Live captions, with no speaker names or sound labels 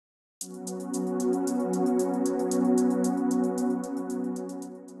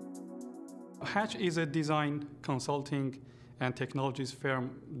Hatch is a design, consulting, and technologies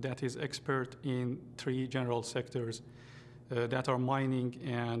firm that is expert in three general sectors that are mining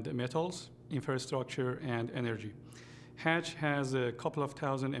and metals, infrastructure, and energy. Hatch has a couple of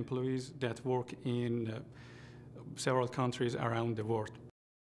thousand employees that work in several countries around the world.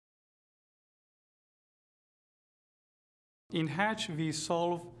 In Hatch, we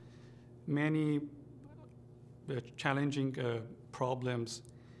solve many challenging problems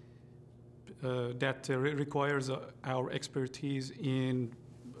that requires our expertise in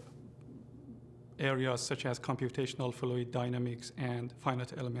areas such as computational fluid dynamics and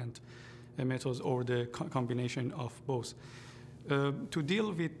finite element methods, or the combination of both. To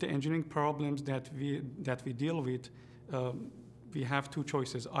deal with the engineering problems that we deal with, we have two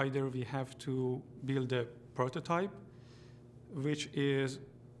choices. Either we have to build a prototype, which is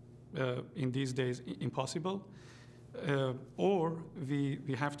in these days impossible, or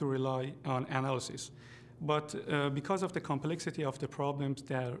we have to rely on analysis. But because of the complexity of the problems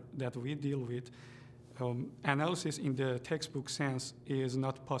that we deal with, analysis in the textbook sense is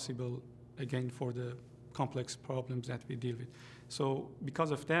not possible, again, for the complex problems that we deal with. So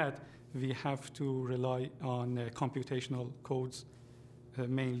because of that, we have to rely on computational codes,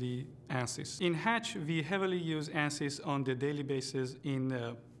 mainly Ansys. In Hatch, we heavily use Ansys on the daily basis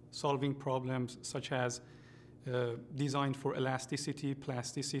in solving problems such as design for elasticity,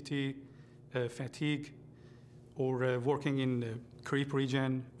 plasticity, fatigue, or working in the creep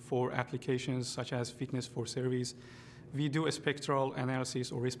region for applications such as fitness for service. We do a spectral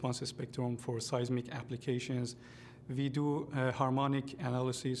analysis or response spectrum for seismic applications. We do harmonic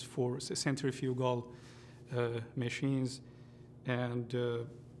analysis for centrifugal machines, and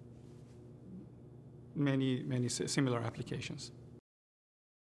many similar applications.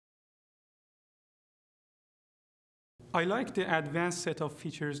 I like the advanced set of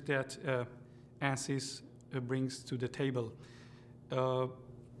features that Ansys brings to the table.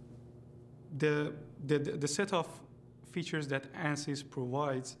 The set of features that Ansys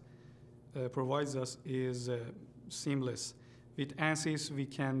provides us is seamless. With Ansys, we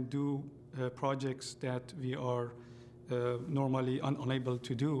can do projects that we are normally unable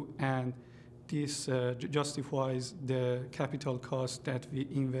to do, and this justifies the capital cost that we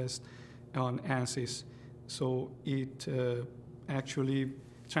invest on Ansys. So it actually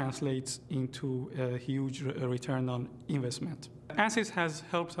translates into a huge return on investment. Ansys has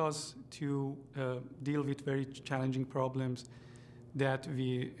helped us to deal with very challenging problems that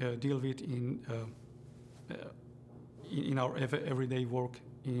we deal with in our everyday work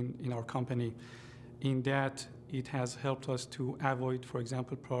in our company. In that, it has helped us to avoid, for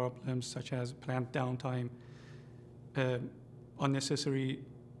example, problems such as plant downtime, unnecessary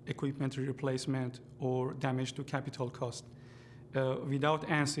equipment replacement, or damage to capital cost. Without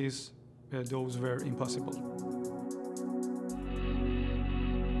Ansys, those were impossible.